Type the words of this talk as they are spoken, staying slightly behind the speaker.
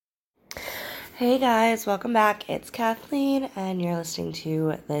Hey guys, welcome back. It's Kathleen, and you're listening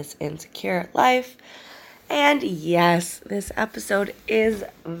to This Insecure Life. And yes, this episode is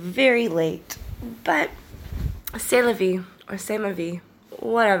very late, but c'est la vie, or c'est ma vie,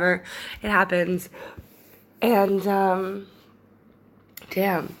 whatever, it happens. And,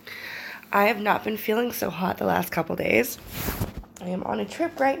 damn, I have not been feeling so hot the last couple days. I am on a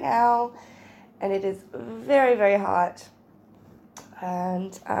trip right now, and it is very, very hot.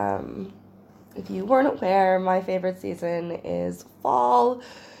 And, if you weren't aware, my favorite season is fall,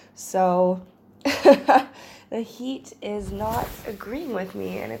 so the heat is not agreeing with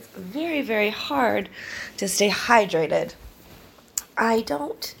me, and it's very, very hard to stay hydrated. I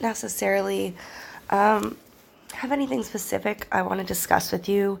don't necessarily have anything specific I want to discuss with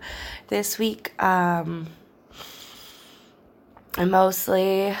you this week. I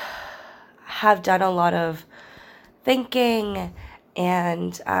mostly have done a lot of thinking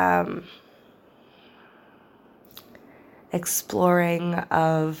and exploring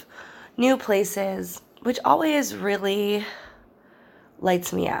of new places, which always really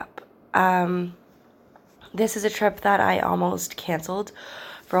lights me up. This is a trip that I almost canceled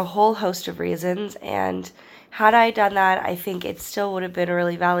for a whole host of reasons, and had I done that, I think it still would have been a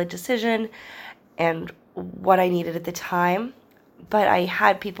really valid decision and what I needed at the time. But I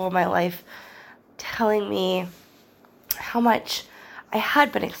had people in my life telling me how much I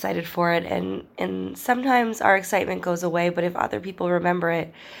had been excited for it, and sometimes our excitement goes away, but if other people remember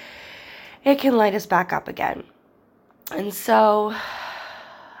it, it can light us back up again. And so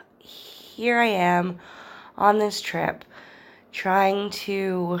here I am on this trip trying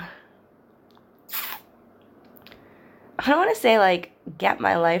to, I don't want to say get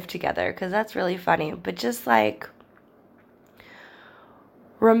my life together, because that's really funny, but just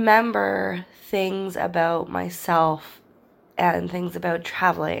remember things about myself and things about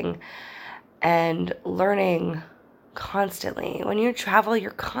traveling and learning constantly. When you travel, you're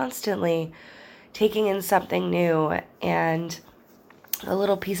constantly taking in something new, and the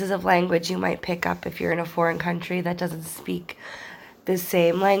little pieces of language you might pick up if you're in a foreign country that doesn't speak the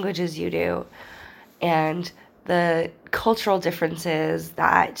same language as you do, and the cultural differences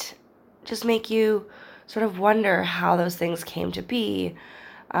that just make you sort of wonder how those things came to be.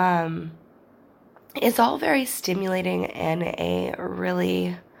 It's all very stimulating in a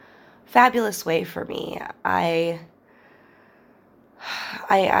really fabulous way for me. I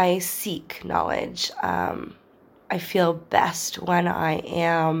seek knowledge. I feel best when I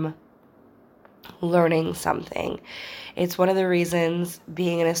am learning something. It's one of the reasons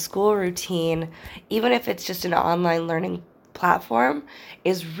being in a school routine, even if it's just an online learning platform,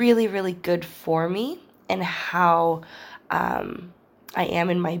 is really, really good for me and how I am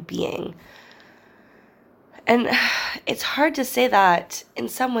in my being. And it's hard to say that in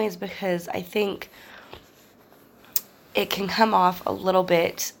some ways, because I think it can come off a little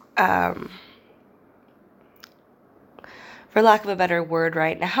bit, for lack of a better word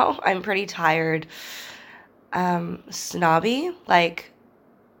right now, I'm pretty tired, snobby. I'm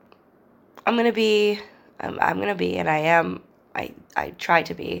going to be, and I am, I try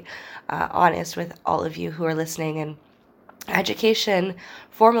to be honest with all of you who are listening, and education,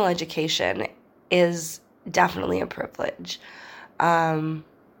 formal education, is definitely a privilege. And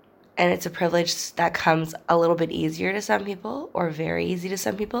it's a privilege that comes a little bit easier to some people, or very easy to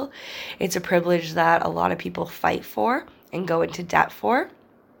some people. It's a privilege that a lot of people fight for and go into debt for.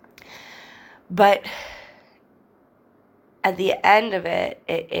 But at the end of it,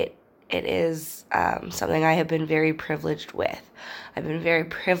 it is something I have been very privileged with. I've been very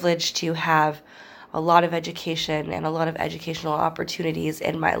privileged to have a lot of education and a lot of educational opportunities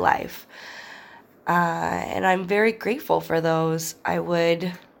in my life. And I'm very grateful for those. I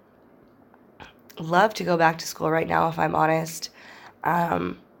would love to go back to school right now, if I'm honest.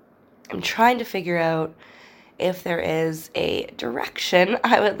 I'm trying to figure out if there is a direction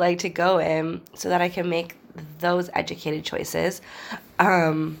I would like to go in so that I can make those educated choices.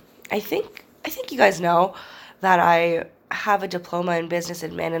 I think you guys know that I have a diploma in business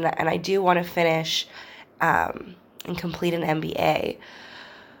admin, and I do want to finish and complete an MBA.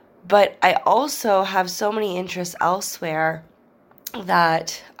 But I also have so many interests elsewhere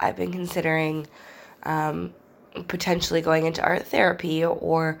that I've been considering potentially going into art therapy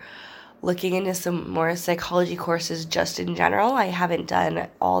or looking into some more psychology courses just in general. I haven't done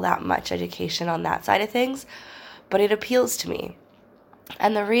all that much education on that side of things, but it appeals to me.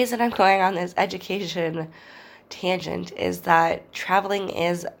 And the reason I'm going on this education tangent is that traveling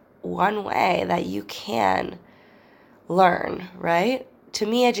is one way that you can learn, right? to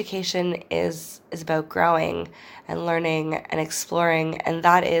me, education is about growing and learning and exploring, and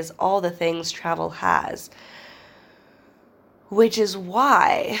that is all the things travel has, which is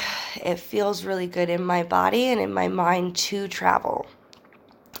why it feels really good in my body and in my mind to travel.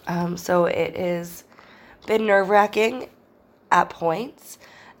 So it has been nerve-wracking at points,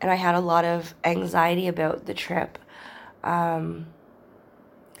 and I had a lot of anxiety about the trip.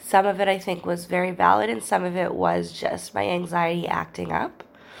 Some of it I think was very valid, and some of it was just my anxiety acting up.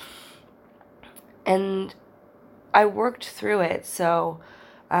 And I worked through it, so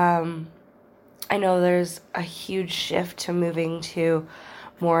I know there's a huge shift to moving to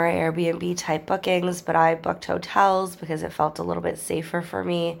more Airbnb type bookings, but I booked hotels because it felt a little bit safer for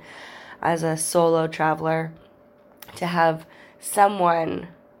me as a solo traveler to have someone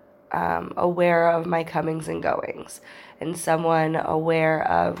aware of my comings and goings and someone aware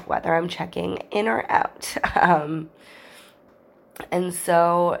of whether I'm checking in or out. And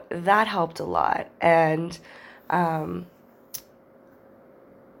so that helped a lot. And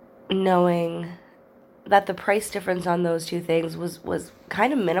knowing that the price difference on those two things was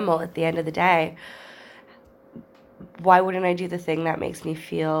kind of minimal at the end of the day, why wouldn't I do the thing that makes me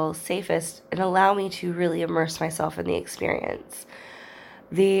feel safest and allow me to really immerse myself in the experience?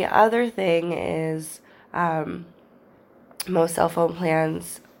 The other thing is most cell phone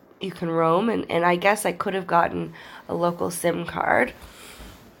plans, you can roam, and I guess I could have gotten a local SIM card,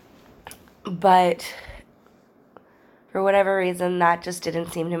 but for whatever reason, that just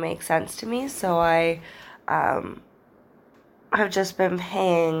didn't seem to make sense to me, so I have just been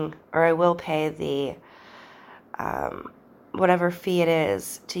paying, or I will pay the whatever fee it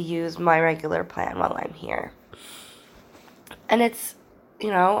is to use my regular plan while I'm here. And it's,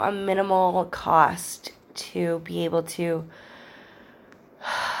 a minimal cost to be able to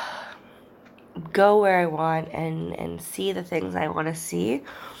go where I want and see the things I want to see,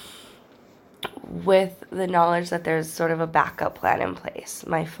 with the knowledge that there's sort of a backup plan in place.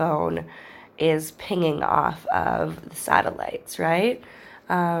 My phone is pinging off of the satellites, right?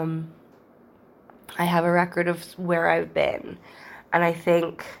 I have a record of where I've been, and I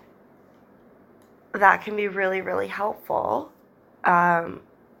think that can be really, really helpful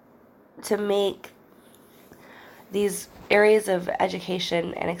to make these areas of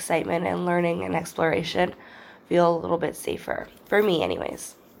education and excitement and learning and exploration feel a little bit safer, for me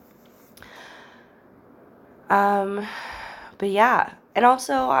anyways. But yeah, and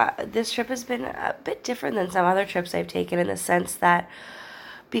also this trip has been a bit different than some other trips I've taken, in the sense that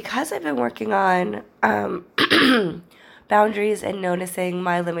because I've been working on boundaries and noticing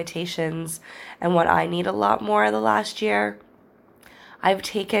my limitations and what I need a lot more the last year, I've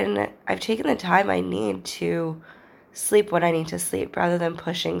taken the time I need to sleep when I need to sleep rather than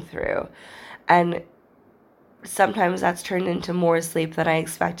pushing through. And sometimes that's turned into more sleep than I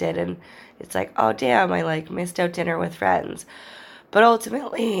expected, and it's like, oh damn, I missed out dinner with friends. But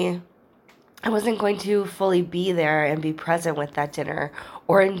ultimately, I wasn't going to fully be there and be present with that dinner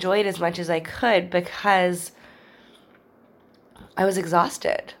or enjoy it as much as I could because I was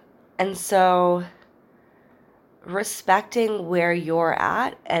exhausted. And so respecting where you're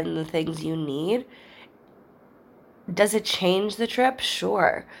at and the things you need, does it change the trip?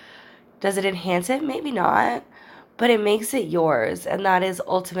 Sure. Does it enhance it? Maybe not. But it makes it yours, and that is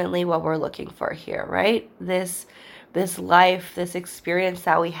ultimately what we're looking for here, right? This life, this experience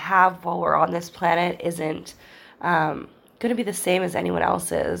that we have while we're on this planet isn't going to be the same as anyone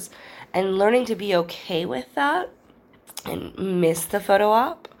else's. And learning to be okay with that and miss the photo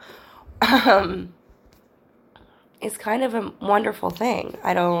op is kind of a wonderful thing.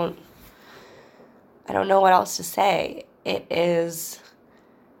 I don't know what else to say. It is,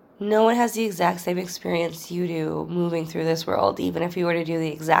 no one has the exact same experience you do moving through this world, even if you were to do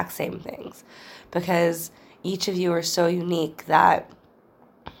the exact same things, because each of you are so unique that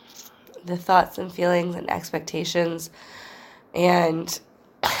the thoughts and feelings and expectations and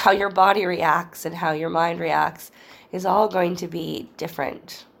how your body reacts and how your mind reacts is all going to be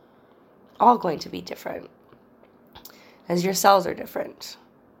different. All going to be different, as your cells are different.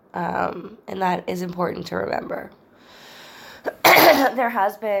 And that is important to remember. There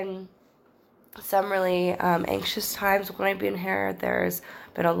has been some really anxious times when I've been here. There's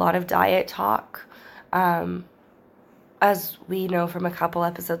been a lot of diet talk. As we know from a couple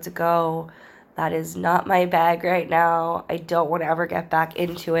episodes ago, that is not my bag right now. I don't want to ever get back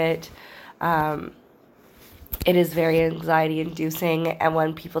into it. It is very anxiety-inducing, and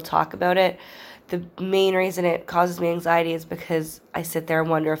when people talk about it, the main reason it causes me anxiety is because I sit there and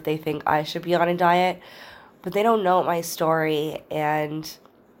wonder if they think I should be on a diet, but they don't know my story, and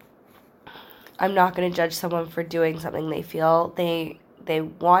I'm not going to judge someone for doing something they feel they they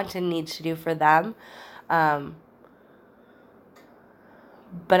want and need to do for them.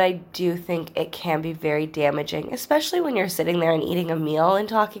 But I do think it can be very damaging, especially when you're sitting there and eating a meal and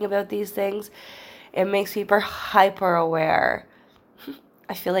talking about these things. It makes people hyper aware.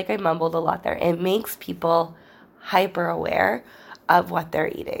 I feel like I mumbled a lot there. It makes people hyper aware of what they're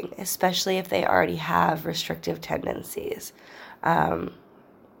eating, especially if they already have restrictive tendencies. So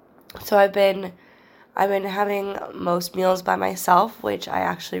I've been having most meals by myself, which I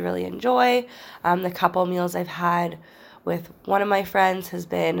actually really enjoy. The couple meals I've had with one of my friends has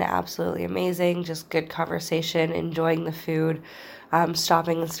been absolutely amazing. Just good conversation, enjoying the food,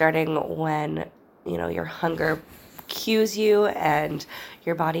 stopping and starting when, your hunger cues you and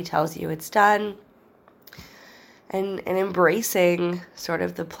your body tells you it's done. And embracing sort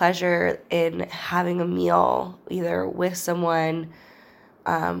of the pleasure in having a meal, either with someone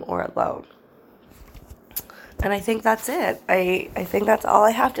or alone. And I think that's it. I think that's all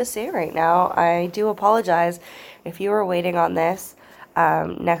I have to say right now. I do apologize if you were waiting on this.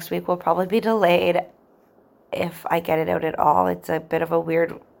 Next week will probably be delayed if I get it out at all. It's a bit of a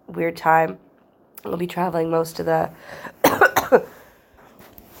weird time. I'll be traveling most of the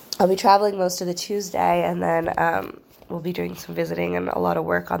Tuesday, and then we'll be doing some visiting and a lot of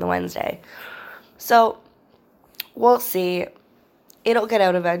work on the Wednesday. So we'll see. It'll get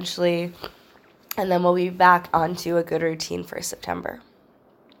out eventually. And then we'll be back onto a good routine for September.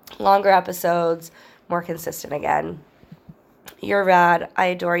 Longer episodes, more consistent again. You're rad. I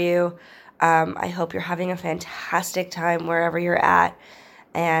adore you. I hope you're having a fantastic time wherever you're at.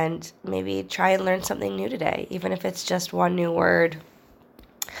 And maybe try and learn something new today, even if it's just one new word.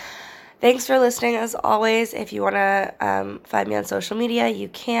 Thanks for listening, as always. If you want to find me on social media, you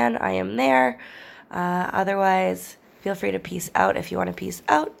can. I am there. Otherwise, feel free to peace out if you want to peace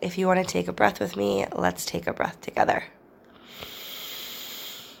out. If you want to take a breath with me, let's take a breath together.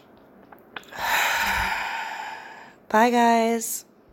 Bye, guys.